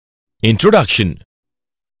Introduction.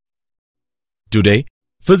 Today,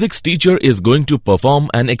 physics teacher is going to perform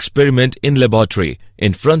an experiment in laboratory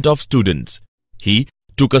in front of students. He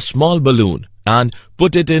took a small balloon and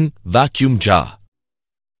put it in vacuum jar.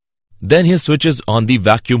 Then he switches on the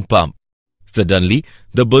vacuum pump. Suddenly,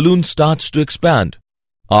 the balloon starts to expand.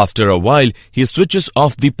 After a while, he switches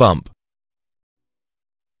off the pump.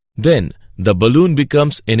 Then, the balloon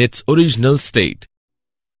becomes in its original state.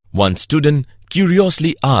 One student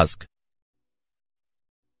curiously asked,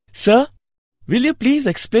 "Sir, will you please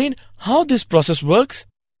explain how this process works?"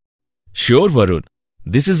 Sure, Varun.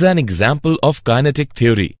 This is an example of kinetic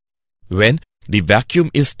theory. When the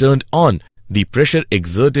vacuum is turned on, the pressure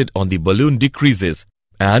exerted on the balloon decreases,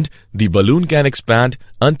 and the balloon can expand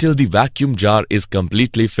until the vacuum jar is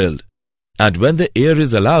completely filled. And when the air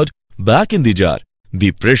is allowed back in the jar,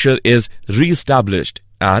 the pressure is re-established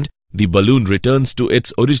and the balloon returns to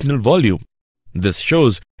its original volume. This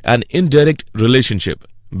shows an indirect relationship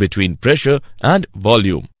between pressure and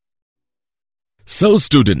volume. So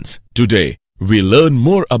students, today we learn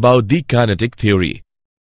more about the kinetic theory.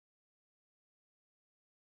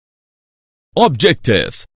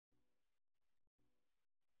 Objectives.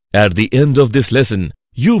 At the end of this lesson,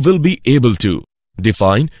 you will be able to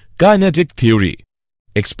define kinetic theory,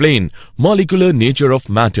 explain molecular nature of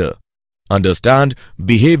matter, understand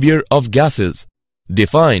behavior of gases,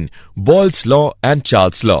 define Boyle's law and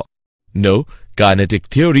Charles' law, know kinetic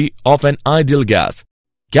theory of an ideal gas,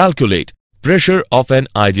 calculate pressure of an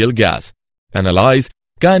ideal gas, analyze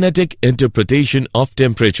kinetic interpretation of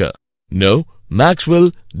temperature, know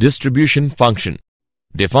Maxwell distribution function,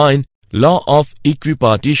 define law of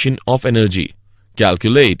equipartition of energy,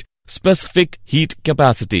 calculate specific heat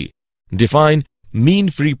capacity, define mean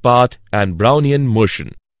free path and Brownian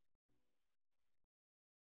motion.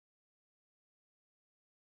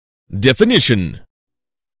 Definition.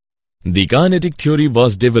 The kinetic theory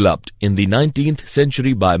was developed in the 19th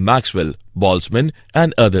century by Maxwell, Boltzmann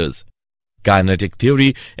and others. Kinetic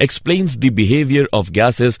theory explains the behavior of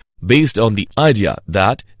gases based on the idea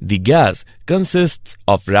that the gas consists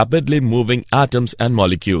of rapidly moving atoms and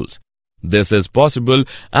molecules. This is possible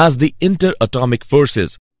as the interatomic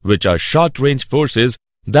forces, which are short-range forces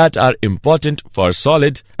that are important for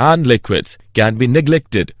solids and liquids, can be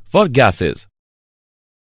neglected for gases.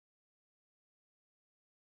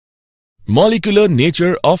 Molecular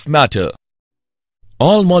nature of matter.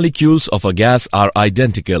 All molecules of a gas are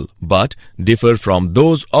identical but differ from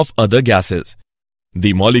those of other gases.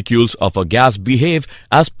 The molecules of a gas behave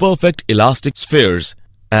as perfect elastic spheres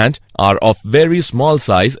and are of very small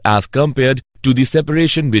size as compared to the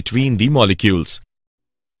separation between the molecules.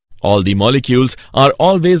 All the molecules are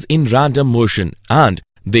always in random motion and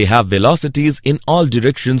they have velocities in all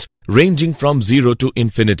directions ranging from 0 to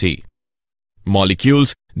infinity.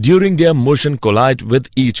 Molecules during their motion collide with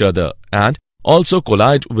each other and also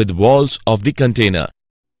collide with walls of the container.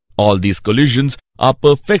 All these collisions are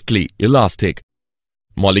perfectly elastic.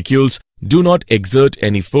 Molecules do not exert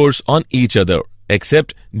any force on each other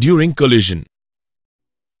except during collision.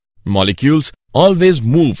 Molecules always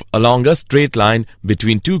move along a straight line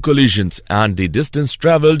between two collisions and the distance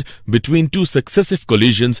travelled between two successive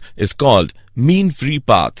collisions is called mean free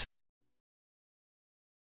path.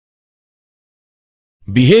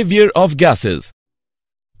 Behavior of gases.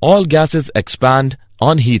 All gases expand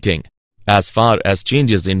on heating. As far as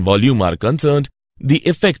changes in volume are concerned, the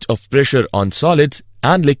effect of pressure on solids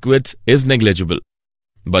and liquids is negligible.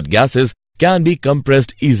 But gases can be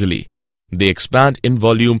compressed easily. They expand in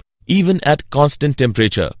volume even at constant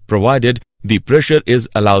temperature, provided the pressure is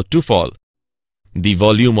allowed to fall. The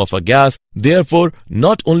volume of a gas, therefore,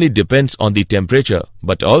 not only depends on the temperature,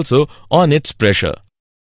 but also on its pressure.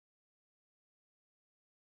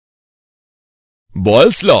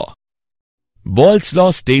 Boyle's law. Boyle's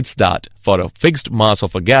law states that for a fixed mass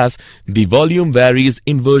of a gas, the volume varies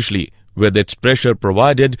inversely with its pressure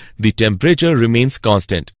provided the temperature remains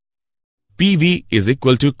constant. PV is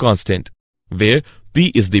equal to constant, where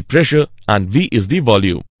P is the pressure and V is the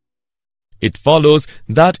volume. It follows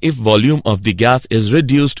that if volume of the gas is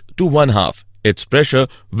reduced to 1/2, its pressure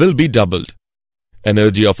will be doubled.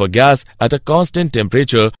 Energy of a gas at a constant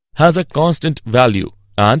temperature has a constant value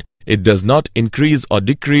and it does not increase or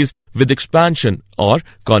decrease with expansion or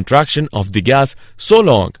contraction of the gas so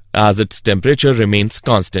long as its temperature remains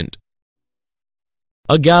constant.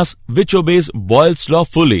 A gas which obeys Boyle's law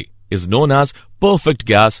fully is known as perfect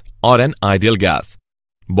gas or an ideal gas.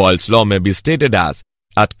 Boyle's law may be stated as,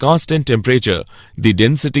 at constant temperature, the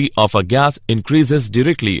density of a gas increases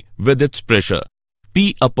directly with its pressure.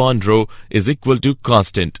 P upon rho is equal to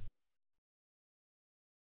constant.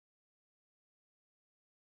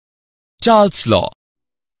 Charles' law.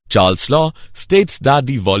 Charles' law states that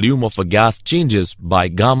the volume of a gas changes by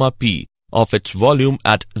gamma P of its volume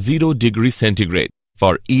at 0 degrees centigrade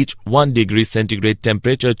for each 1 degree centigrade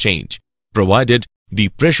temperature change, provided the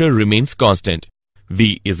pressure remains constant.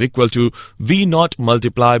 V is equal to V naught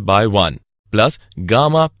multiplied by 1 plus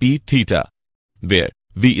gamma P theta, where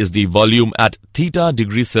V is the volume at theta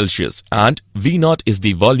degrees Celsius and V naught is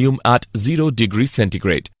the volume at 0 degrees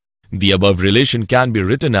centigrade. The above relation can be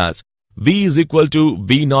written as V is equal to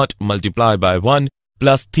V naught multiplied by 1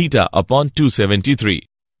 plus theta upon 273.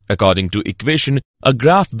 According to equation, a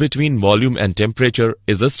graph between volume and temperature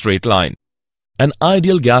is a straight line. An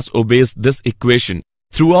ideal gas obeys this equation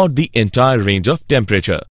throughout the entire range of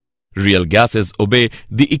temperature. Real gases obey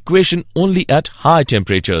the equation only at high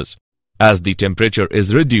temperatures. As the temperature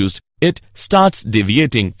is reduced, it starts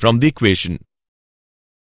deviating from the equation.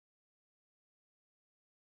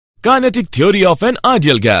 Kinetic theory of an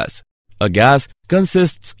ideal gas. A gas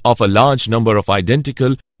consists of a large number of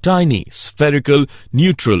identical, tiny, spherical,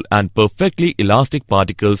 neutral and perfectly elastic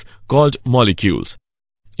particles called molecules.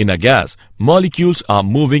 In a gas, molecules are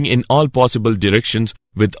moving in all possible directions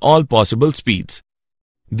with all possible speeds.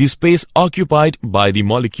 The space occupied by the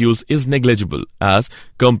molecules is negligible as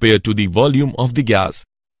compared to the volume of the gas.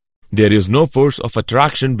 There is no force of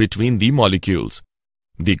attraction between the molecules.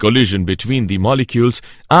 The collision between the molecules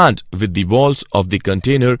and with the walls of the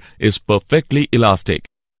container is perfectly elastic.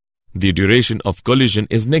 The duration of collision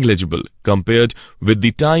is negligible compared with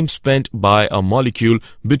the time spent by a molecule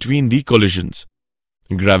between the collisions.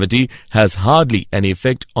 Gravity has hardly any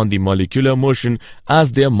effect on the molecular motion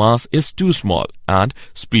as their mass is too small and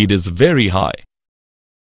speed is very high.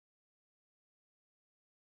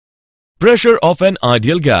 Pressure of an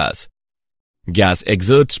ideal gas. Gas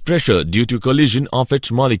exerts pressure due to collision of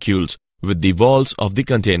its molecules with the walls of the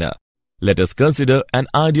container. Let us consider an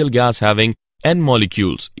ideal gas having n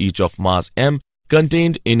molecules, each of mass m,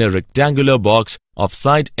 contained in a rectangular box of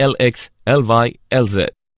side Lx, Ly, Lz.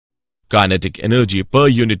 Kinetic energy per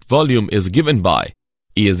unit volume is given by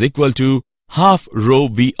E is equal to half rho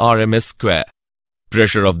V RMS square.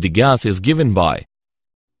 Pressure of the gas is given by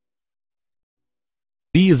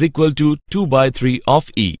P is equal to 2 by 3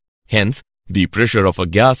 of E. Hence, the pressure of a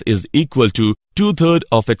gas is equal to 2/3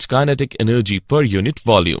 of its kinetic energy per unit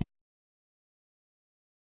volume.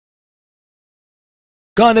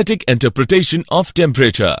 Kinetic interpretation of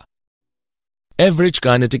temperature. Average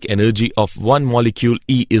kinetic energy of one molecule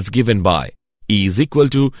E is given by E is equal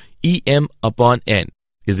to Em upon N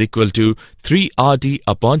is equal to 3 RT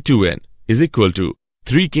upon 2N is equal to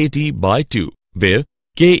 3 kT by 2, where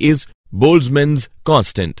K is Boltzmann's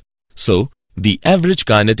constant. So, the average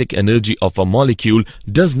kinetic energy of a molecule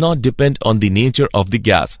does not depend on the nature of the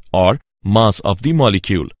gas or mass of the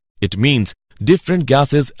molecule. It means different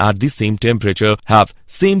gases at the same temperature have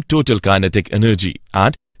same total kinetic energy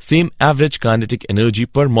and same average kinetic energy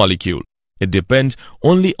per molecule. It depends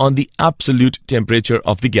only on the absolute temperature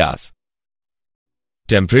of the gas.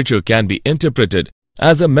 Temperature can be interpreted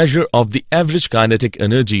as a measure of the average kinetic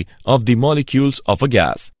energy of the molecules of a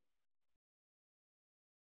gas.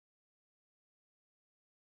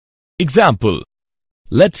 Example.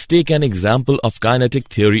 Let's take an example of kinetic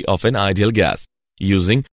theory of an ideal gas.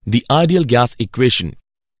 Using the ideal gas equation,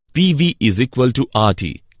 PV is equal to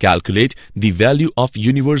RT. Calculate the value of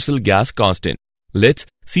universal gas constant. Let's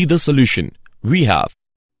see the solution. We have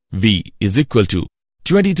V is equal to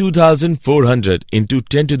 22,400 into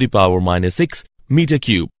 10 to the power minus 6 meter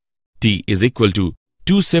cube. T is equal to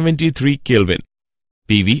 273 Kelvin.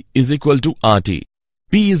 PV is equal to RT.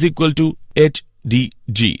 P is equal to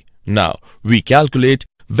HDG. Now, we calculate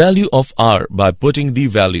value of R by putting the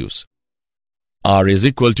values. R is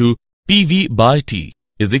equal to PV by T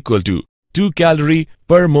is equal to 2 calorie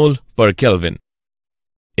per mole per Kelvin.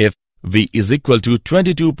 If V is equal to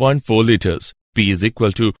 22.4 liters, P is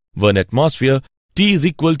equal to 1 atmosphere, T is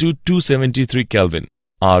equal to 273 Kelvin,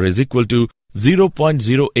 R is equal to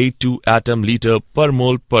 0.082 atom liter per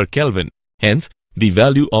mole per Kelvin. Hence, the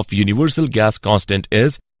value of universal gas constant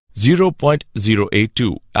is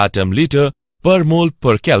 0.082 atom liter per mole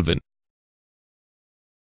per Kelvin.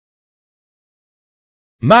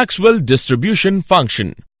 Maxwell distribution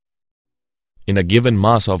function. In a given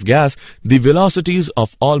mass of gas, the velocities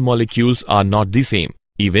of all molecules are not the same,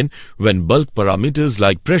 even when bulk parameters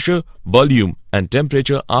like pressure, volume, and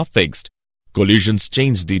temperature are fixed. Collisions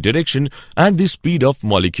change the direction and the speed of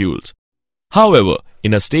molecules. However,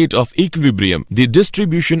 in a state of equilibrium, the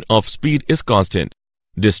distribution of speed is constant.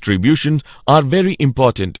 Distributions are very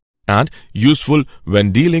important and useful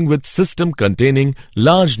when dealing with system containing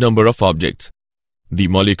large number of objects. The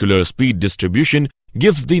molecular speed distribution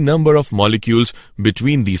gives the number of molecules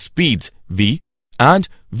between the speeds v and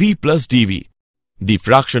v plus dv. The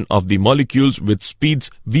fraction of the molecules with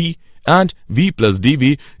speeds v and v plus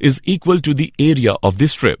dv is equal to the area of the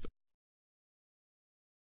strip.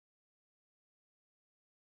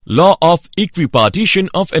 Law of equipartition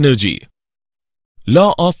of energy.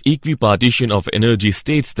 Law of equipartition of energy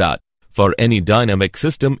states that for any dynamic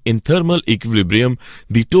system in thermal equilibrium,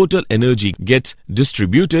 the total energy gets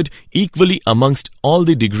distributed equally amongst all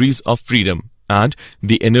the degrees of freedom, and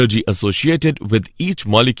the energy associated with each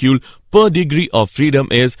molecule per degree of freedom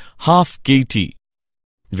is half kT,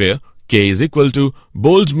 where K is equal to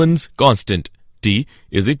Boltzmann's constant, T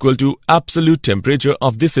is equal to absolute temperature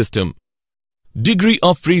of the system. Degree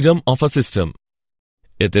of freedom of a system.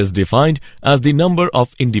 It is defined as the number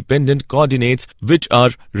of independent coordinates which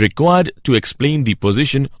are required to explain the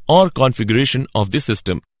position or configuration of the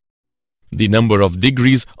system. The number of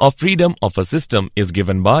degrees of freedom of a system is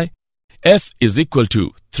given by F is equal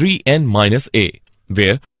to 3n minus A,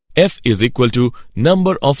 where F is equal to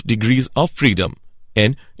number of degrees of freedom,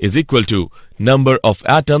 N is equal to number of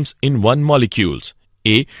atoms in one molecules,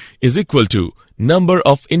 A is equal to number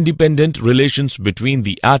of independent relations between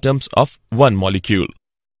the atoms of one molecule.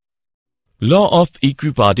 Law of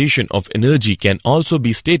equipartition of energy can also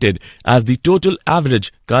be stated as the total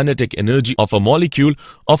average kinetic energy of a molecule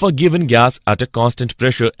of a given gas at a constant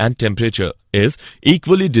pressure and temperature is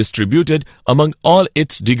equally distributed among all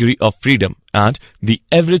its degree of freedom, and the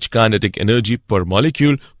average kinetic energy per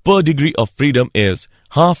molecule per degree of freedom is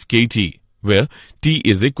half kT, where T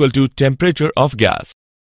is equal to temperature of gas.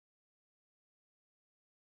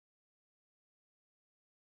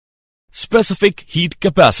 Specific heat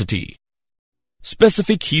capacity.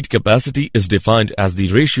 Specific heat capacity is defined as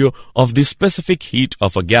the ratio of the specific heat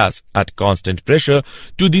of a gas at constant pressure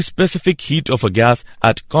to the specific heat of a gas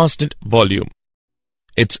at constant volume.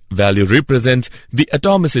 Its value represents the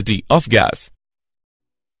atomicity of gas.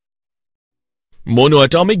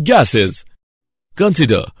 Monoatomic gases.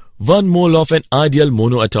 Consider 1 mole of an ideal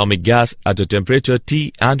monoatomic gas at a temperature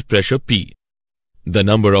T and pressure P. The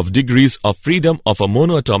number of degrees of freedom of a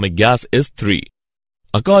monoatomic gas is 3.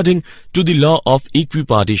 According to the law of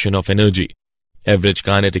equipartition of energy, average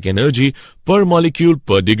kinetic energy per molecule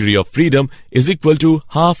per degree of freedom is equal to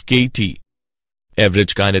half kT.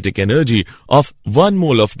 Average kinetic energy of 1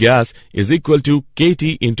 mole of gas is equal to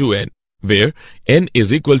kT into N, where N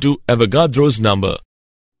is equal to Avogadro's number.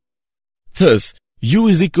 Thus, U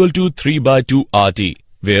is equal to 3 by 2 RT,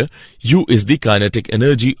 where U is the kinetic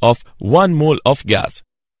energy of 1 mole of gas.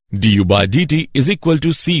 Du by dt is equal to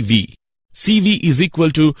CV. CV is equal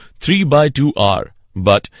to 3 by 2 R,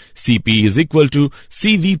 but Cp is equal to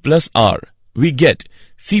Cv plus R. We get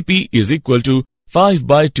Cp is equal to 5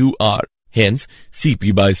 by 2 R. Hence,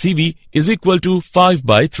 Cp by Cv is equal to 5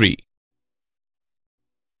 by 3.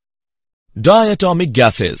 Diatomic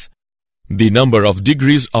gases. The number of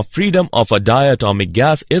degrees of freedom of a diatomic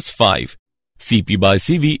gas is 5. Cp by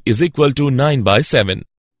Cv is equal to 9 by 7.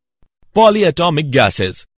 Polyatomic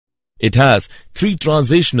gases. It has 3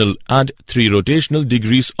 transitional and 3 rotational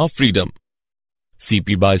degrees of freedom.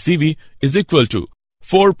 Cp by Cv is equal to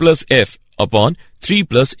 4 plus F upon 3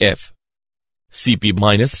 plus F. Cp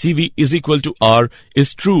minus Cv is equal to R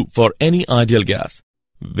is true for any ideal gas,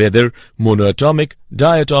 whether monoatomic,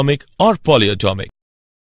 diatomic or polyatomic.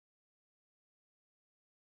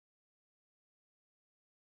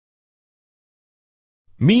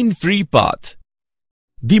 Mean free path.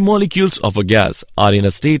 The molecules of a gas are in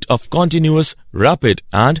a state of continuous, rapid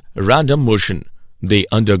and random motion. They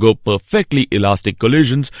undergo perfectly elastic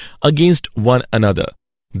collisions against one another.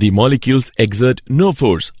 The molecules exert no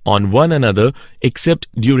force on one another except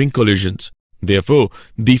during collisions. Therefore,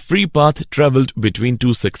 the free path travelled between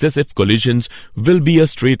 2 successive collisions will be a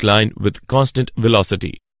straight line with constant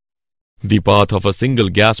velocity. The path of a single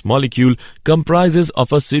gas molecule comprises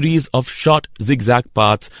of a series of short zigzag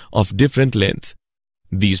paths of different lengths.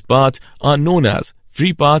 These paths are known as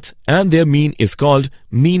free paths and their mean is called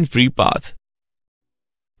mean free path.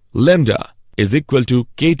 Lambda is equal to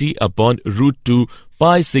kT upon root 2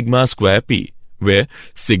 pi sigma square p, where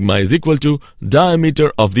sigma is equal to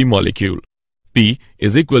diameter of the molecule, p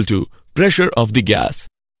is equal to pressure of the gas,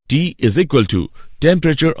 T is equal to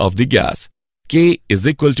temperature of the gas, K is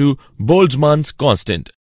equal to Boltzmann's constant.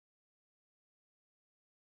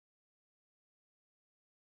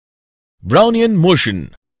 Brownian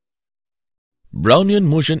motion. Brownian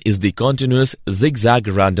motion is the continuous zigzag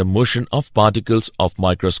random motion of particles of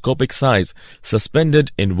microscopic size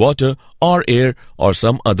suspended in water or air or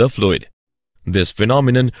some other fluid. This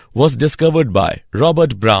phenomenon was discovered by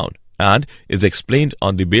Robert Brown and is explained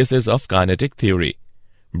on the basis of kinetic theory.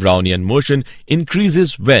 Brownian motion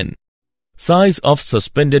increases when size of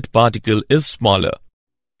suspended particle is smaller,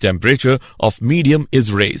 temperature of medium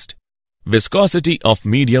is raised, viscosity of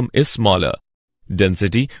medium is smaller,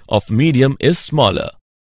 density of medium is smaller.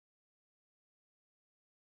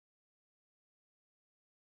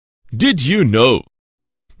 Did you know?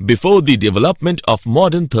 Before the development of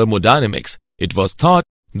modern thermodynamics, it was thought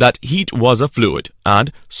that heat was a fluid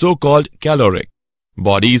and so-called caloric.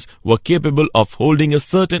 Bodies were capable of holding a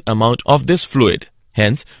certain amount of this fluid.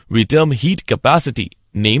 Hence, we term heat capacity,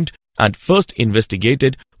 named and first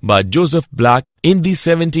investigated by Joseph Black in the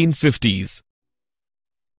 1750s.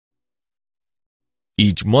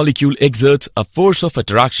 Each molecule exerts a force of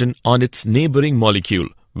attraction on its neighboring molecule,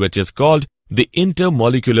 which is called the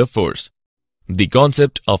intermolecular force. The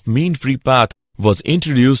concept of mean free path was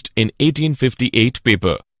introduced in 1858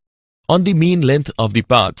 paper on the mean length of the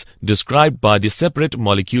paths described by the separate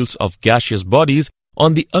molecules of gaseous bodies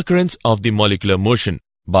on the occurrence of the molecular motion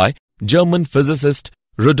by German physicist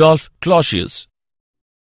Rudolf Clausius.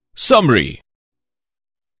 Summary.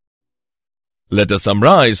 Let us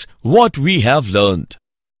summarize what we have learned.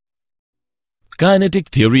 Kinetic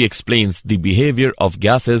theory explains the behavior of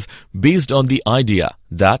gases based on the idea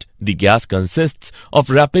that the gas consists of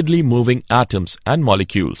rapidly moving atoms and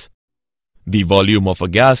molecules. The volume of a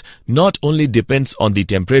gas not only depends on the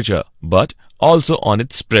temperature but also on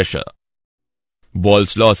its pressure.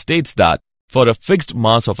 Boyle's law states that for a fixed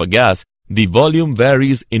mass of a gas, the volume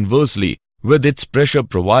varies inversely with its pressure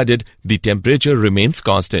provided the temperature remains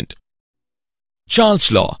constant.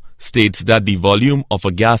 Charles' law states that the volume of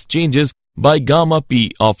a gas changes by gamma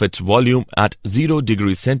p of its volume at 0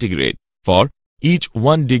 degrees centigrade for each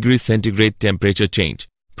 1 degree centigrade temperature change,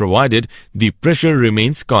 provided the pressure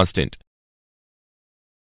remains constant.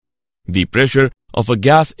 The pressure of a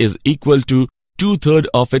gas is equal to 2/3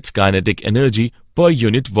 of its kinetic energy per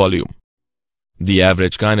unit volume. The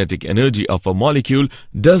average kinetic energy of a molecule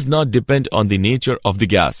does not depend on the nature of the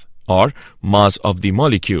gas or mass of the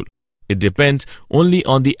molecule. It depends only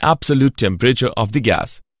on the absolute temperature of the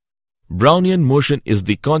gas. Brownian motion is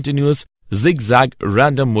the continuous zigzag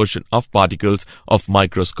random motion of particles of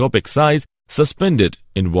microscopic size suspended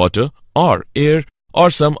in water or air or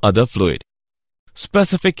some other fluid.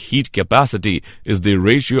 Specific heat capacity is the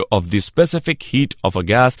ratio of the specific heat of a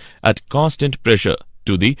gas at constant pressure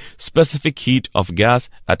to the specific heat of gas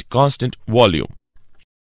at constant volume.